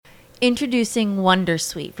Introducing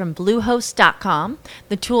Wondersuite from Bluehost.com,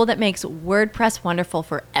 the tool that makes WordPress wonderful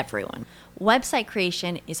for everyone. Website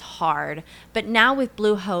creation is hard, but now with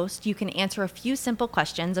Bluehost, you can answer a few simple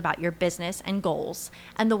questions about your business and goals,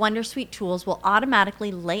 and the Wondersuite tools will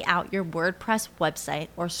automatically lay out your WordPress website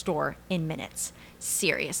or store in minutes.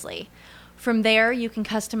 Seriously. From there, you can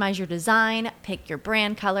customize your design, pick your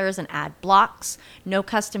brand colors, and add blocks. No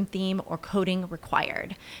custom theme or coding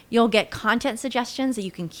required. You'll get content suggestions that you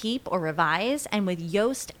can keep or revise, and with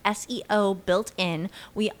Yoast SEO built in,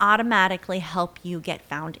 we automatically help you get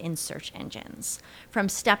found in search engines. From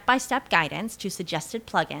step-by-step guidance to suggested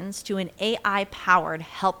plugins to an AI-powered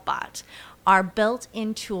help bot, our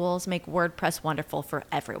built-in tools make WordPress wonderful for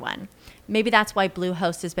everyone. Maybe that's why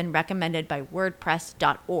Bluehost has been recommended by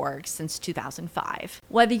WordPress.org since 2005.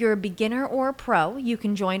 Whether you're a beginner or a pro, you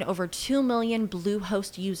can join over 2 million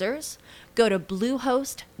Bluehost users. Go to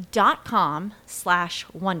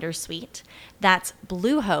bluehost.com/wondersuite. That's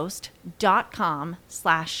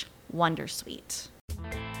bluehost.com/wondersuite.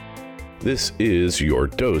 This is your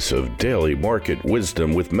dose of daily market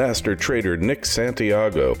wisdom with master trader Nick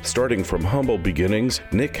Santiago. Starting from humble beginnings,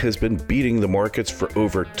 Nick has been beating the markets for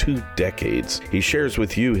over 2 decades. He shares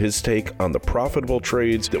with you his take on the profitable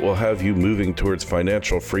trades that will have you moving towards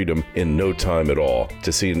financial freedom in no time at all.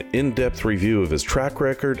 To see an in-depth review of his track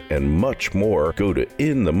record and much more, go to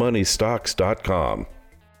inthemoneystocks.com.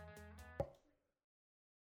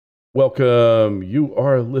 Welcome. You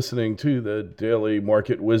are listening to the Daily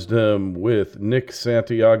Market Wisdom with Nick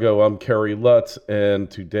Santiago. I'm Kerry Lutz, and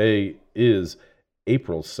today is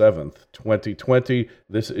April 7th, 2020.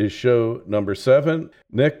 This is show number 7.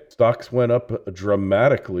 Nick, stocks went up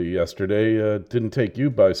dramatically yesterday. Didn't take you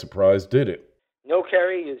by surprise, did it? No,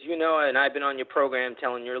 Kerry, as you know, and I've been on your program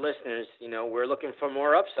telling your listeners, we're looking for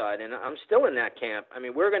more upside, and I'm still in that camp. I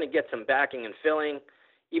mean, we're going to get some backing and filling.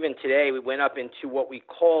 Even today, we went up into what we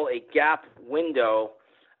call a gap window.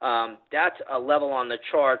 That's a level on the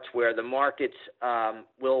charts where the markets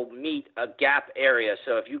will meet a gap area.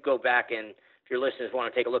 So if you go back and if your listeners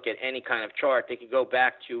want to take a look at any kind of chart, they could go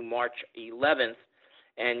back to March 11th,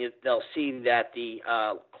 and they'll see that the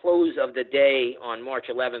close of the day on March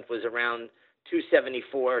 11th was around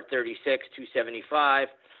 274.36, 275,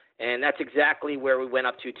 and that's exactly where we went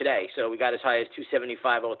up to today. So we got as high as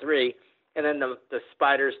 275.03. And then the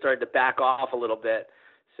spiders started to back off a little bit.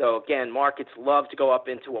 So, again, markets love to go up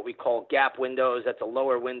into what we call gap windows. That's a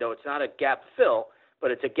lower window. It's not a gap fill,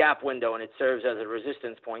 but it's a gap window, and it serves as a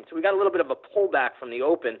resistance point. So we got a little bit of a pullback from the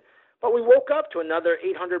open, but we woke up to another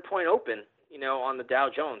 800-point open, on the Dow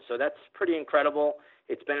Jones. So that's pretty incredible.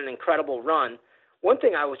 It's been an incredible run. One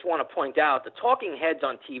thing I just want to point out, the talking heads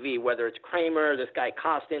on TV, whether it's Cramer, this guy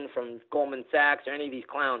Costin from Goldman Sachs, or any of these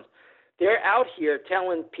clowns, they're out here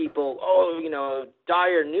telling people,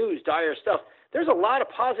 dire news, dire stuff. There's a lot of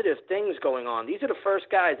positive things going on. These are the first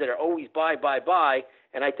guys that are always buy,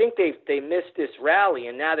 and I think they missed this rally,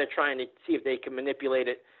 and now they're trying to see if they can manipulate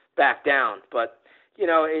it back down. But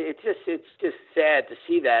it's just sad to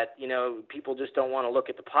see that people just don't want to look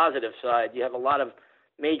at the positive side. You have a lot of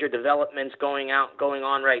major developments going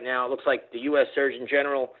on right now. It looks like the U.S. Surgeon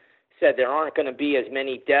General said there aren't going to be as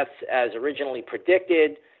many deaths as originally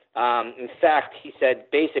predicted. In fact, he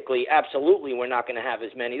said basically, absolutely, we're not going to have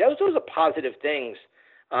as many. Those are positive things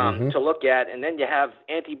to look at. And then you have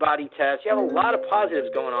antibody tests. You have a lot of positives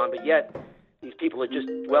going on, but yet these people are just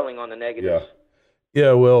dwelling on the negatives.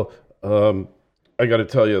 Yeah. Well, I got to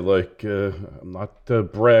tell you, I'm not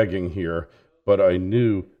bragging here, but I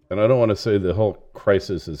knew, and I don't want to say the whole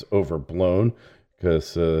crisis is overblown,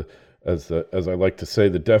 because as I like to say,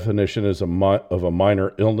 the definition of a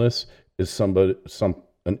minor illness is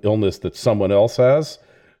an illness that someone else has,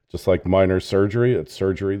 just like minor surgery. It's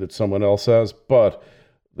surgery that someone else has, but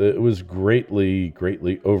it was greatly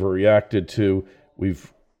overreacted to.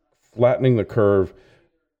 We've flattening the curve.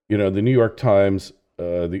 The New York Times,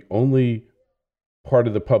 the only part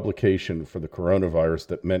of the publication for the coronavirus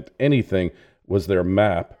that meant anything was their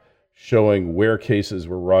map showing where cases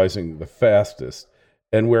were rising the fastest.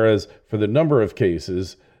 And whereas for the number of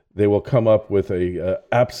cases, they will come up with a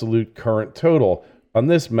absolute current total. On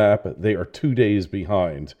this map, they are 2 days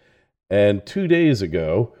behind. And 2 days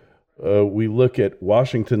ago, we look at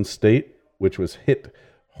Washington State, which was hit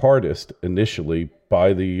hardest initially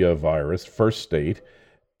by the virus, first state.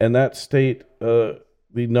 And that state, the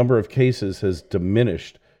number of cases has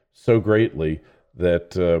diminished so greatly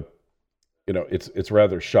that, it's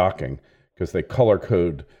rather shocking, because they color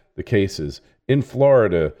code the cases. In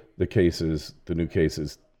Florida, the new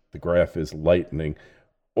cases, the graph is lightening.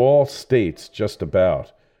 All states just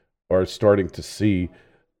about are starting to see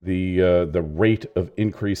the rate of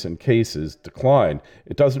increase in cases decline.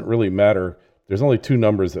 It doesn't really matter. There's only two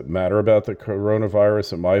numbers that matter about the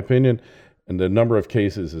coronavirus, in my opinion, and the number of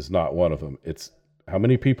cases is not one of them. It's how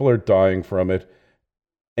many people are dying from it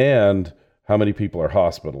and how many people are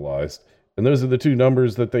hospitalized. And those are the two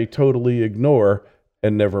numbers that they totally ignore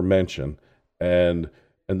and never mention. And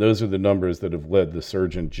those are the numbers that have led the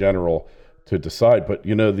Surgeon General to decide. But,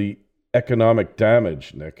 the economic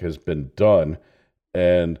damage, Nick, has been done.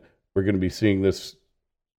 And we're going to be seeing this,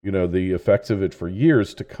 the effects of it for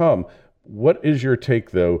years to come. What is your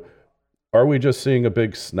take, though? Are we just seeing a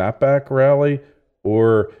big snapback rally,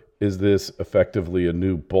 or is this effectively a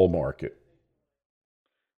new bull market?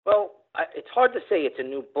 Well, it's hard to say it's a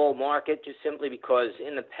new bull market, just simply because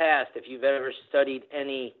in the past, if you've ever studied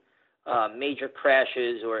any major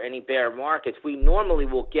crashes or any bear markets, we normally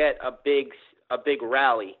will get a big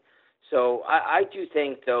rally. So I do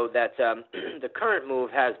think, though, that the current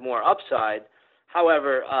move has more upside.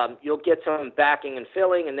 However, you'll get some backing and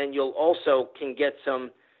filling, and then you'll also can get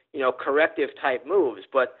some, corrective type moves.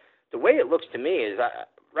 But the way it looks to me is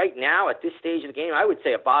right now at this stage of the game, I would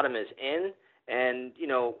say a bottom is in. And,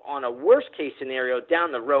 on a worst case scenario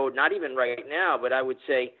down the road, not even right now, but I would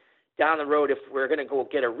say down the road, if we're going to go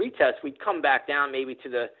get a retest, we'd come back down maybe to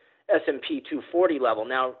the S&P 240 level.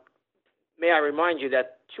 Now, may I remind you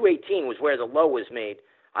that 218 was where the low was made.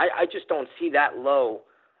 I just don't see that low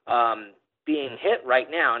being hit right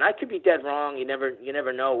now, and I could be dead wrong. You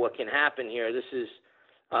never know what can happen here. This is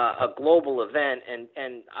a global event,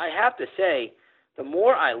 and I have to say, the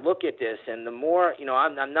more I look at this, and the more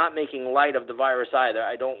I'm not making light of the virus either.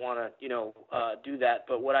 I don't want to do that,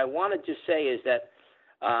 but what I want to just say is that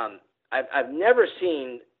I've never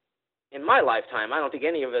seen in my lifetime. I don't think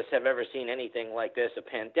any of us have ever seen anything like this, a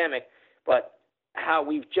pandemic, but how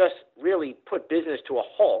we've just really put business to a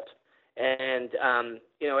halt. And,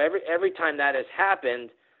 every time that has happened,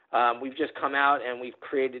 we've just come out and we've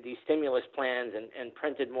created these stimulus plans and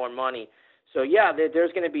printed more money. So, yeah,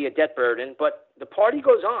 there's going to be a debt burden, but the party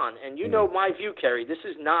goes on. And my view, Kerry, this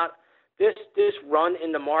run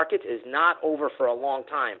in the market is not over for a long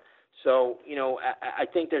time. So, I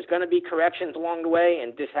think there's going to be corrections along the way,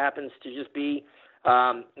 and this happens to just be,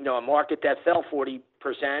 a market that fell 40%.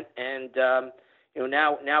 And,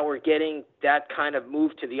 now we're getting that kind of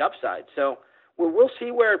move to the upside. So we'll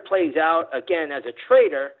see where it plays out. Again, as a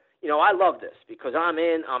trader, I love this because I'm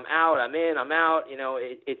in, I'm out, I'm in, I'm out.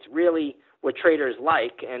 It's really what traders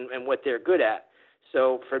like and what they're good at.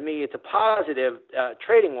 So for me, it's a positive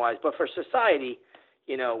trading-wise. But for society,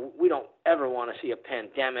 we don't ever want to see a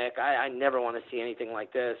pandemic. I never want to see anything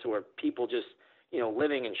like this, or people just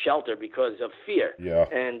living in shelter because of fear. Yeah.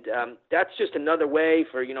 And that's just another way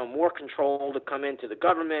for, more control to come into the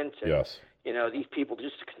government. And, yes. These people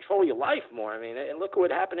just to control your life more. I mean, and look at what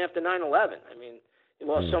happened after 9/11. I mean, you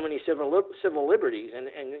lost so many civil liberties, and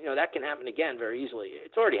that can happen again very easily.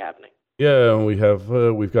 It's already happening. Yeah, and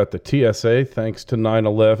we've got the TSA, thanks to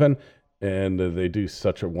 9/11, and they do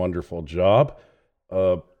such a wonderful job.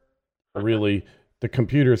 Really, the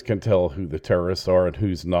computers can tell who the terrorists are and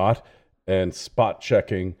who's not. And spot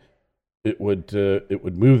checking, it would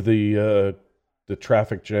move the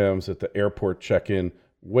traffic jams at the airport check-in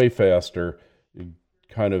way faster.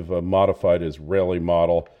 Kind of modified his Rayleigh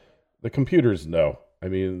model. The computers know. I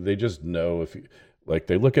mean, they just know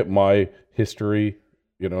they look at my history.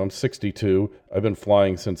 I'm 62. I've been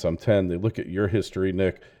flying since I'm 10. They look at your history,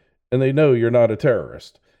 Nick, and they know you're not a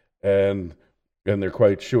terrorist, and they're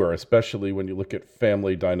quite sure. Especially when you look at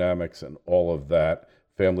family dynamics and all of that.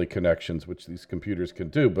 Family connections, which these computers can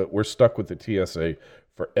do, but we're stuck with the TSA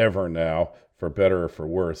forever now, for better or for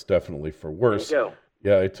worse, definitely for worse. There you go.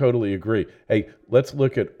 Yeah, I totally agree. Hey, let's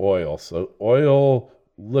look at oil. So oil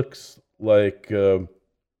looks like,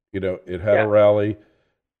 it had a rally,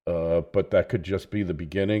 but that could just be the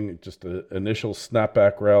beginning, just an initial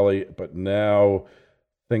snapback rally, but now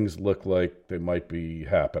things look like they might be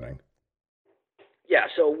happening. Yeah,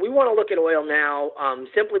 so we want to look at oil now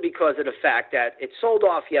simply because of the fact that it sold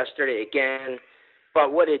off yesterday again.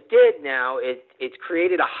 But what it did now, it's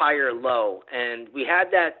created a higher low. And we had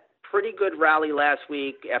that pretty good rally last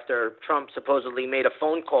week after Trump supposedly made a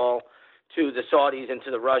phone call to the Saudis and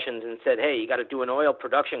to the Russians and said, hey, you got to do an oil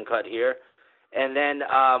production cut here. And then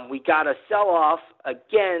we got a sell-off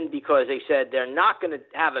again because they said they're not going to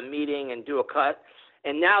have a meeting and do a cut.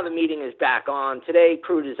 And now the meeting is back on. Today,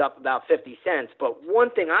 crude is up about 50 cents. But one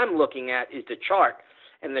thing I'm looking at is the chart.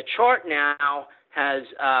 And the chart now has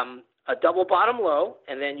a double bottom low,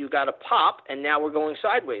 and then you got a pop, and now we're going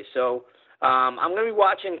sideways. So I'm going to be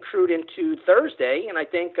watching crude into Thursday, and I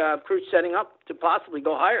think crude's setting up to possibly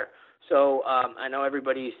go higher. So I know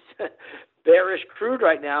everybody's bearish crude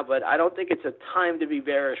right now, but I don't think it's a time to be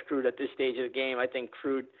bearish crude at this stage of the game. I think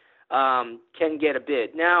crude can get a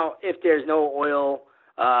bid. Now, if there's no oil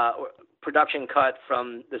production cut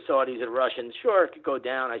from the Saudis and Russians, sure, it could go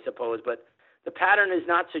down, I suppose, but the pattern is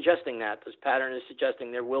not suggesting that. This pattern is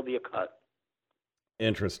suggesting there will be a cut.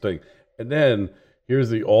 Interesting. And then here's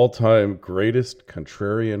the all-time greatest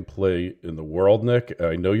contrarian play in the world, Nick.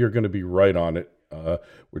 I know you're going to be right on it.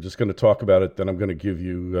 We're just going to talk about it, then I'm going to give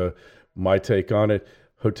you my take on it.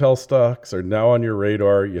 Hotel stocks are now on your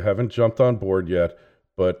radar. You haven't jumped on board yet,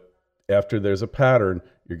 but after there's a pattern,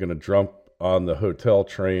 you're going to jump on the hotel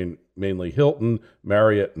train, mainly Hilton,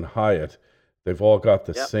 Marriott, and Hyatt. They've all got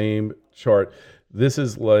the same chart. This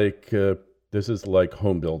is like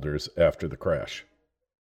home builders after the crash.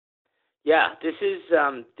 Yeah, this is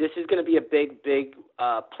going to be a big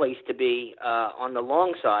place to be on the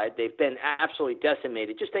long side. They've been absolutely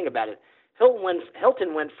decimated. Just think about it.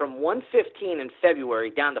 Hilton went from 115 in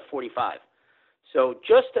February down to 45. So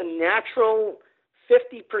just a natural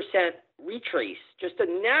 50% retrace,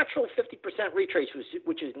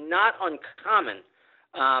 which is not uncommon.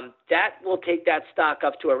 That will take that stock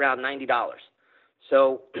up to around $90.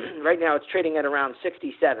 So right now it's trading at around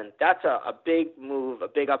 67. That's a big move, a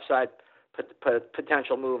big upside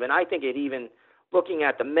potential move. And I think it even, looking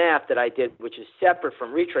at the math that I did, which is separate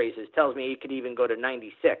from retraces, tells me it could even go to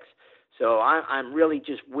 96. So I'm really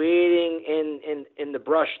just waiting in the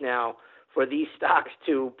brush now for these stocks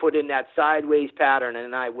to put in that sideways pattern,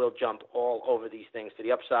 and I will jump all over these things to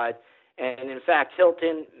the upside. And in fact,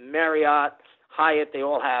 Hilton, Marriott, Hyatt, they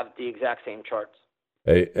all have the exact same charts.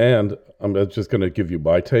 Hey, and I'm just going to give you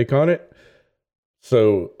my take on it.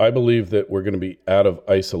 So I believe that we're going to be out of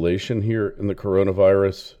isolation here in the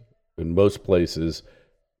coronavirus in most places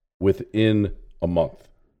within a month,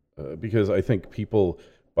 because I think people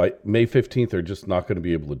by May 15th are just not going to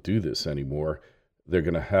be able to do this anymore. They're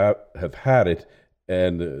going to have had it,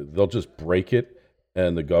 and they'll just break it,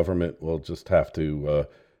 and the government will just have to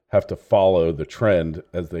follow the trend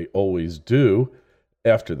as they always do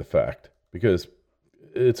after the fact, because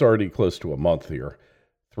it's already close to a month here,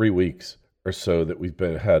 3 weeks or so that we've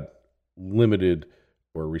had limited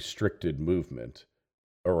or restricted movement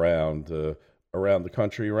around the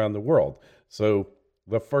country, around the world. So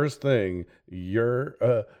the first thing, you're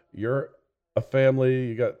a family,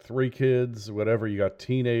 you got 3 kids, whatever, you got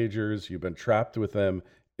teenagers, you've been trapped with them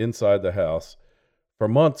inside the house for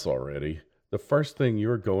months already. The first thing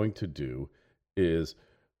you're going to do is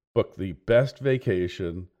book the best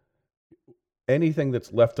vacation. Anything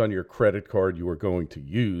that's left on your credit card you are going to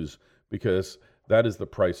use, because that is the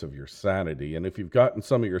price of your sanity. And if you've gotten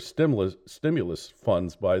some of your stimulus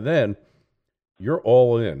funds by then, you're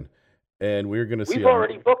all in. And we're going to see. We've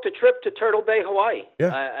already booked a trip to Turtle Bay, Hawaii.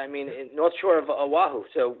 Yeah. I mean, in North Shore of Oahu.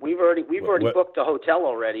 So we've already booked a hotel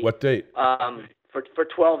already. What date? For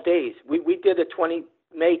 12 days. We did a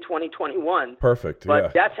May 2021. Perfect.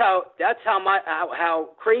 But that's how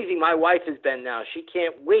crazy my wife has been now. She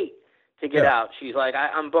can't wait to get out. She's like,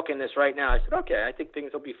 I'm booking this right now. I said, okay, I think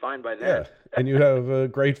things will be fine by then. Yeah. And you have a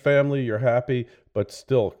great family. You're happy, but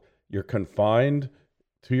still, you're confined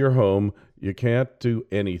to your home. You can't do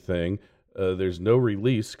anything. There's no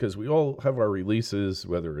release, because we all have our releases,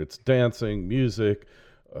 whether it's dancing, music,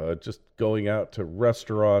 just going out to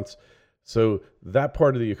restaurants. So that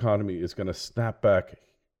part of the economy is going to snap back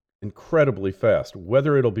incredibly fast.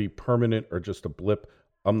 Whether it'll be permanent or just a blip,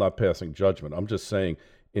 I'm not passing judgment. I'm just saying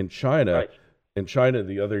in China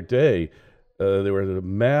the other day, there was a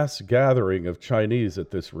mass gathering of Chinese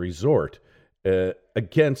at this resort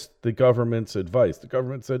against the government's advice. The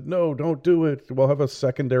government said, no, don't do it. We'll have a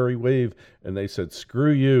secondary wave. And they said,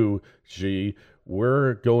 screw you, Xi.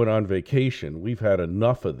 We're going on vacation. We've had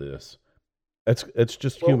enough of this. It's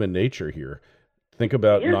just human nature here. Think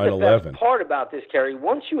about 9/11. Here's the best part about this, Kerry.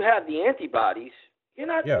 Once you have the antibodies, you're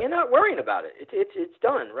not worrying about it. It's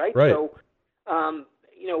done, right? Right. So,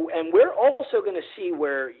 and we're also going to see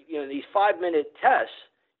where these 5-minute tests.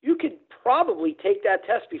 You could probably take that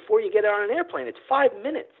test before you get on an airplane. It's 5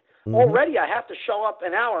 minutes. Mm-hmm. Already, I have to show up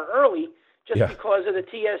an hour early just because of the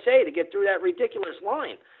TSA to get through that ridiculous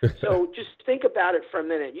line. So just think about it for a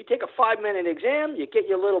minute. You take a 5-minute exam, you get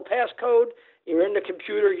your little passcode, you're in the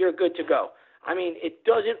computer, you're good to go. I mean, it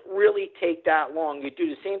doesn't really take that long. You do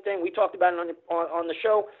the same thing. We talked about it on the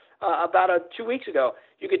show about 2 weeks ago.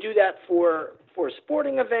 You could do that for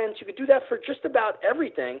sporting events. You could do that for just about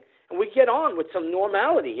everything. And we get on with some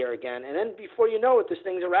normality here again. And then before you know it, this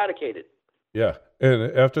thing's eradicated. Yeah.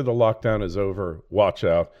 And after the lockdown is over, watch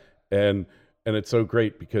out. And it's so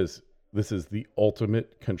great because this is the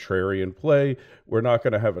ultimate contrarian play. We're not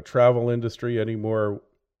going to have a travel industry anymore.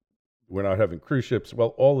 We're not having cruise ships. Well,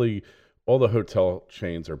 all the hotel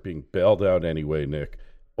chains are being bailed out anyway, Nick.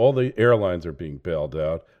 All the airlines are being bailed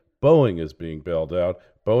out. Boeing is being bailed out.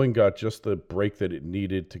 Boeing got just the break that it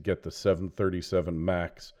needed to get the 737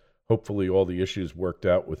 MAX. Hopefully all the issues worked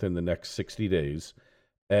out within the next 60 days.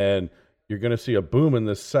 And you're going to see a boom in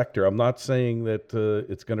this sector. I'm not saying that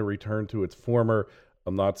it's going to return to its former.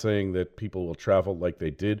 I'm not saying that people will travel like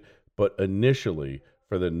they did. But initially,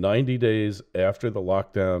 for the 90 days after the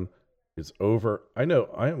lockdown is over, I know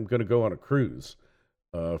I am going to go on a cruise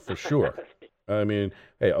for sure. I mean,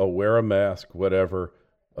 hey, I'll wear a mask, whatever.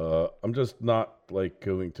 I'm just not like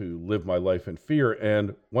going to live my life in fear.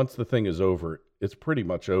 And once the thing is over, it's pretty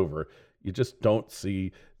much over. You just don't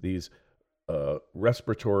see these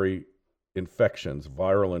respiratory infections,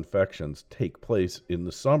 viral infections take place in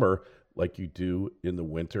the summer like you do in the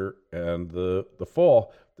winter and the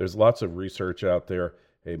fall. There's lots of research out there.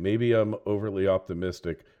 Hey, maybe I'm overly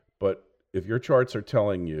optimistic, but if your charts are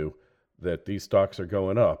telling you that these stocks are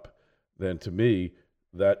going up, then to me,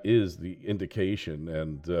 that is the indication.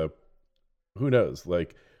 And who knows,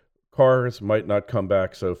 like cars might not come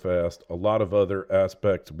back so fast. A lot of other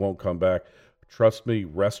aspects won't come back. Trust me,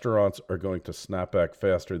 restaurants are going to snap back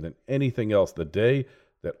faster than anything else. The day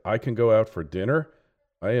that I can go out for dinner,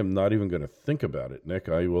 I am not even going to think about it, Nick.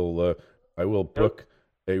 I will book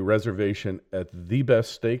a reservation at the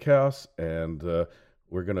best steakhouse, and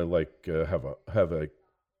we're going to have a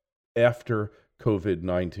after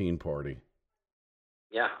COVID-19 party.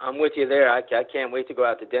 Yeah, I'm with you there. I can't wait to go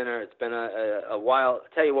out to dinner. It's been a while.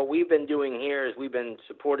 I'll tell you what we've been doing here is we've been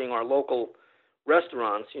supporting our local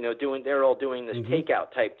restaurants. They're all doing this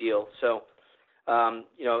takeout type deal. So,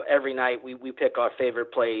 every night we pick our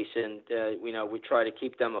favorite place, and we try to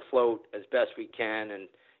keep them afloat as best we can, and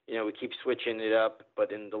we keep switching it up,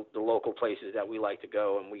 but in the local places that we like to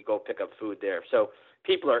go, and we go pick up food there. So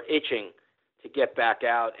people are itching to get back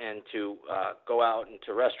out and to go out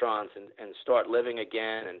into restaurants and start living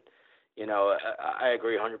again. And, I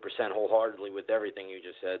agree 100% wholeheartedly with everything you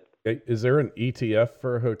just said. Is there an ETF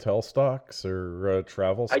for hotel stocks or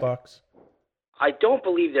travel stocks? I don't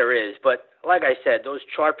believe there is, but like I said, those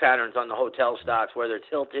chart patterns on the hotel stocks, whether it's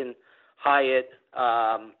Hilton, Hyatt,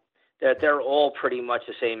 they're all pretty much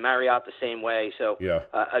the same. Marriott the same way. So,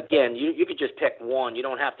 again, you could just pick one. You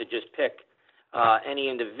don't have to just pick any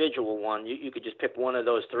individual one. You could just pick one of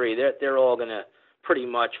those three. They're all going to pretty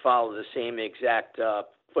much follow the same exact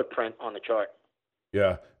footprint on the chart.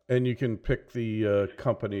 Yeah, and you can pick the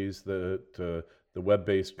companies, the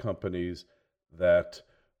web-based companies that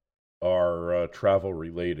are travel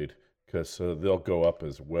related, because they'll go up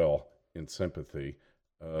as well in sympathy.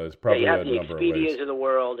 It's probably you have a the number of ways. Expedias of the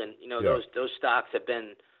world, and those stocks have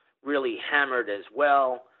been really hammered as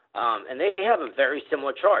well. And they have a very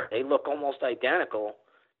similar chart. They look almost identical.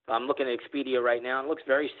 I'm looking at Expedia right now, and it looks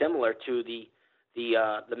very similar to the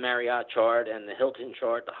Marriott chart and the Hilton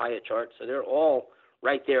chart, the Hyatt chart. So they're all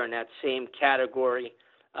right there in that same category.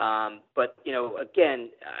 But again,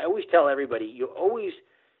 I always tell everybody, you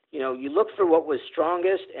look for what was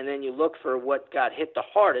strongest, and then you look for what got hit the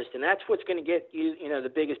hardest, and that's what's going to get you, the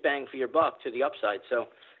biggest bang for your buck to the upside. So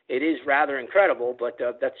it is rather incredible, but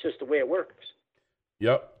that's just the way it works.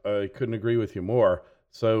 Yep, I couldn't agree with you more.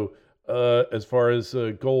 So as far as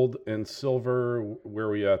gold and silver, where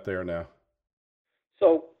are we at there now?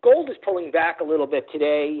 So gold is pulling back a little bit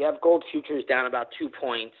today. You have gold futures down about 2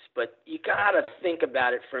 points, but you got to think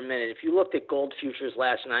about it for a minute. If you looked at gold futures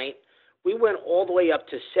last night, we went all the way up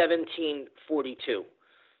to 1742.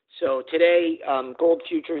 So today, gold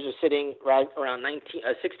futures are sitting right around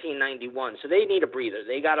 1691. So they need a breather.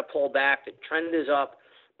 They got to pull back. The trend is up,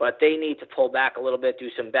 but they need to pull back a little bit, do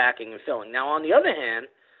some backing and filling. Now, on the other hand,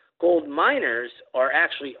 gold miners are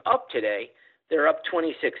actually up today. They're up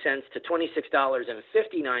 26 cents to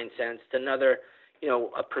 $26.59 to another,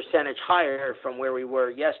 a percentage higher from where we were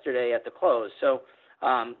yesterday at the close. So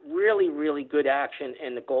really, really good action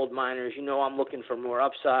in the gold miners. I'm looking for more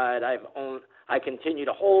upside. I continue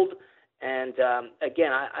to hold. And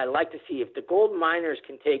again, I like to see if the gold miners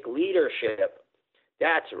can take leadership,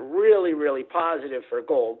 that's really, really positive for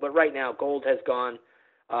gold. But right now, gold has gone,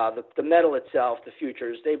 the metal itself, the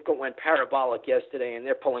futures, went parabolic yesterday, and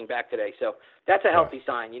they're pulling back today. So that's a healthy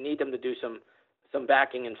sign. You need them to do some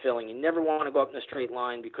backing and filling. You never want to go up in a straight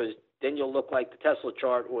line, because then you'll look like the Tesla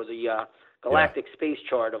chart or the galactic space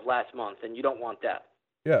chart of last month, and you don't want that.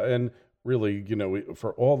 Yeah, and really,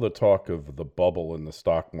 for all the talk of the bubble in the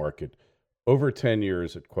stock market, over 10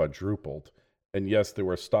 years it quadrupled. And yes, there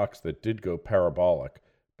were stocks that did go parabolic,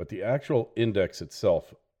 but the actual index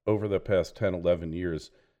itself over the past 10, 11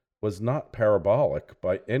 years was not parabolic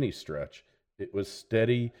by any stretch. It was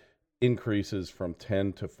steady increases from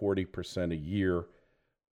 10 to 40% a year.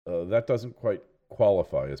 That doesn't quite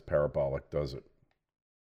qualify as parabolic, does it?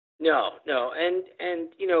 No, and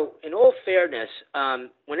in all fairness,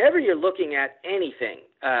 whenever you're looking at anything,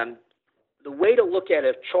 the way to look at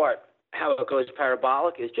a chart, how it goes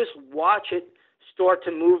parabolic, is just watch it start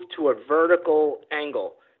to move to a vertical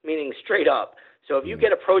angle, meaning straight up. So if you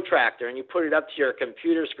get a protractor and you put it up to your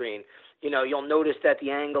computer screen, you'll notice that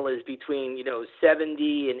the angle is between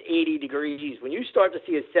 70 and 80 degrees. When you start to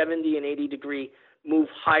see a 70 and 80 degree move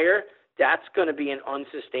higher, that's going to be an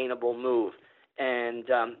unsustainable move. And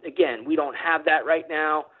again, we don't have that right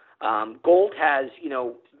now. Gold has,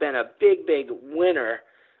 been a big winner,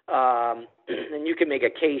 and you can make a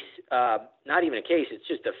case, not even a case, it's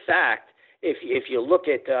just a fact. If you look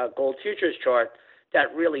at gold futures chart,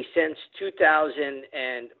 that really since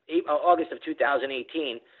August of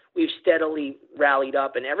 2018, we've steadily rallied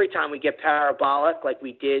up, and every time we get parabolic, like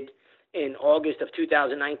we did in August of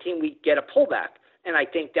 2019, we get a pullback. And I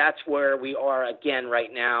think that's where we are again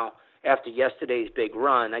right now. After yesterday's big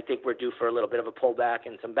run, I think we're due for a little bit of a pullback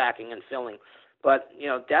and some backing and filling. But,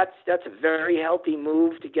 that's a very healthy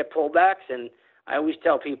move to get pullbacks. And I always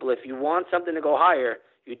tell people, if you want something to go higher,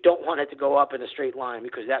 you don't want it to go up in a straight line,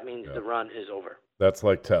 because that means the run is over. That's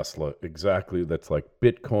like Tesla. Exactly. That's like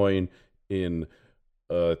Bitcoin in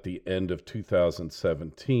at the end of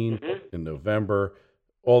 2017, in November,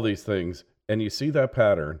 all these things. And you see that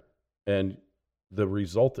pattern, and the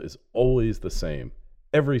result is always the same.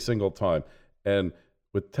 Every single time. And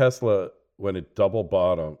with Tesla, when it double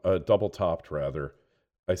topped, I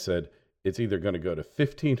said, it's either going to go to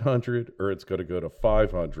 1,500 or it's going to go to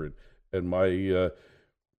 500. And my,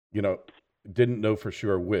 didn't know for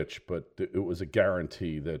sure which, but it was a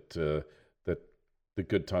guarantee that that the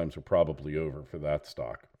good times were probably over for that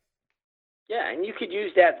stock. Yeah, and you could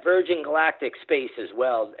use that Virgin Galactic space as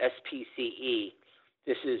well, SPCE.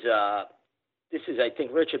 This is, I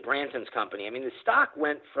think, Richard Branson's company. I mean, the stock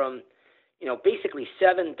went from, basically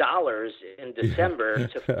 $7 in December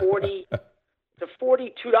to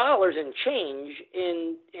 $42 and change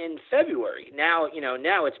in February. Now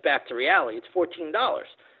it's back to reality. It's $14.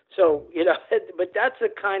 So, but that's a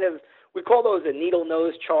kind of, we call those the needle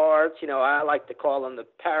nose charts. I like to call them the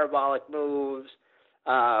parabolic moves.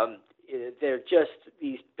 They're just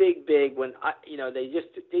these big when they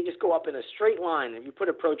just go up in a straight line. If you put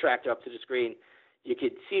a protractor up to the screen, you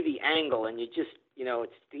could see the angle, and you just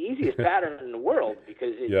it's the easiest pattern in the world,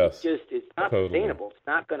 because it's not sustainable. It's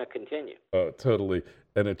not going to continue. Totally,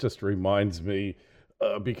 and it just reminds me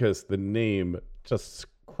because the name just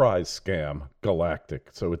cries scam, galactic.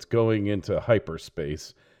 So it's going into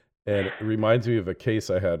hyperspace, and it reminds me of a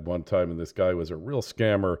case I had one time, and this guy was a real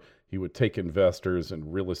scammer. He would take investors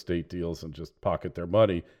in real estate deals and just pocket their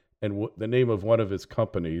money. And the name of one of his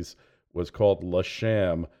companies was called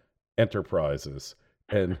Lasham Enterprises.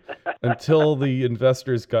 And until the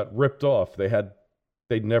investors got ripped off, they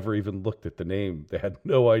never even looked at the name. They had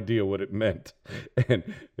no idea what it meant.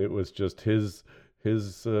 And it was just his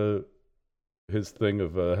thing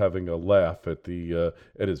of having a laugh at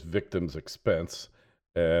his victim's expense.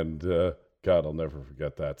 And God, I'll never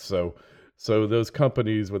forget that. So those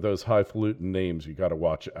companies with those highfalutin names, you got to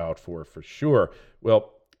watch out for sure.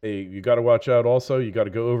 Well, you got to watch out also. You got to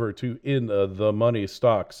go over to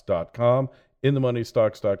inthemoneystocks.com.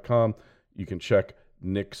 Inthemoneystocks.com. You can check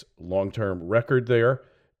Nick's long-term record there,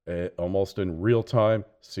 almost in real time.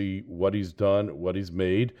 See what he's done, what he's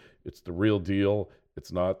made. It's the real deal.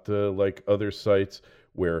 It's not like other sites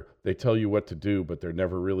where they tell you what to do, but they're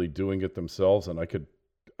never really doing it themselves. And I could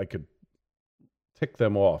tick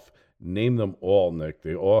them off. Name them all, Nick.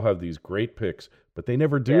 They all have these great picks, but they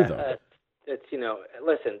never do them.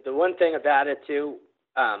 Listen, the one thing about it too,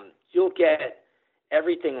 you'll get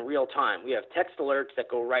everything real time. We have text alerts that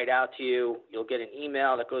go right out to you. You'll get an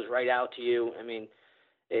email that goes right out to you. I mean,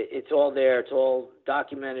 it's all there. It's all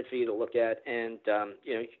documented for you to look at, and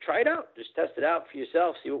you try it out. Just test it out for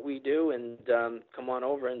yourself. See what we do, and come on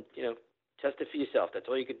over and test it for yourself. That's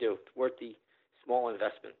all you could do. It's worth the small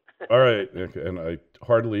investment. All right, Nick, and I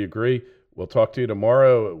heartily agree. We'll talk to you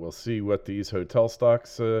tomorrow. We'll see what these hotel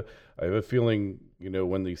stocks. I have a feeling,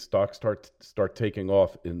 when these stocks start taking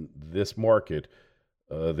off in this market,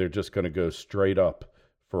 they're just going to go straight up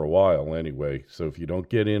for a while anyway. So if you don't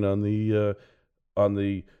get in on the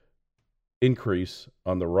increase,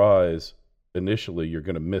 on the rise initially, you're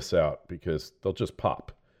going to miss out, because they'll just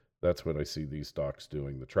pop. That's what I see these stocks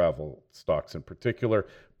doing, the travel stocks in particular.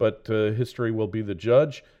 But history will be the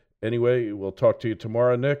judge. Anyway, we'll talk to you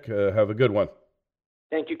tomorrow, Nick. Have a good one.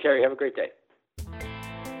 Thank you, Kerry. Have a great day.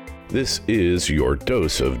 This is your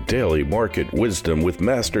dose of daily market wisdom with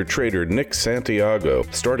master trader Nick Santiago.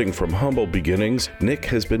 Starting from humble beginnings, Nick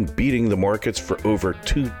has been beating the markets for over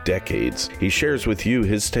 2 decades. He shares with you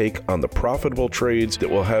his take on the profitable trades that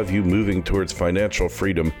will have you moving towards financial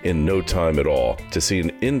freedom in no time at all. To see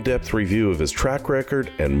an in-depth review of his track record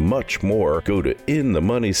and much more, go to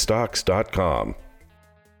inthemoneystocks.com.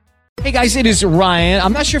 Hey guys, it is Ryan.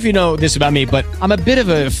 I'm not sure if you know this about me, but I'm a bit of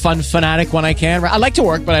a fun fanatic when I can. I like to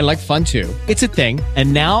work, but I like fun too. It's a thing.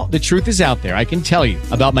 And now the truth is out there. I can tell you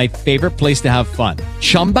about my favorite place to have fun.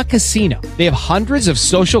 Chumba Casino. They have hundreds of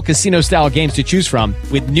social casino style games to choose from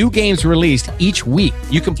with new games released each week.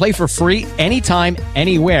 You can play for free anytime,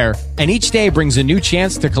 anywhere. And each day brings a new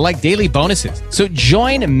chance to collect daily bonuses. So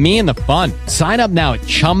join me in the fun. Sign up now at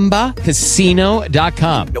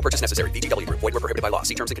ChumbaCasino.com. No purchase necessary. VGW Group. Void where prohibited by law.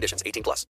 See terms and conditions. 18+.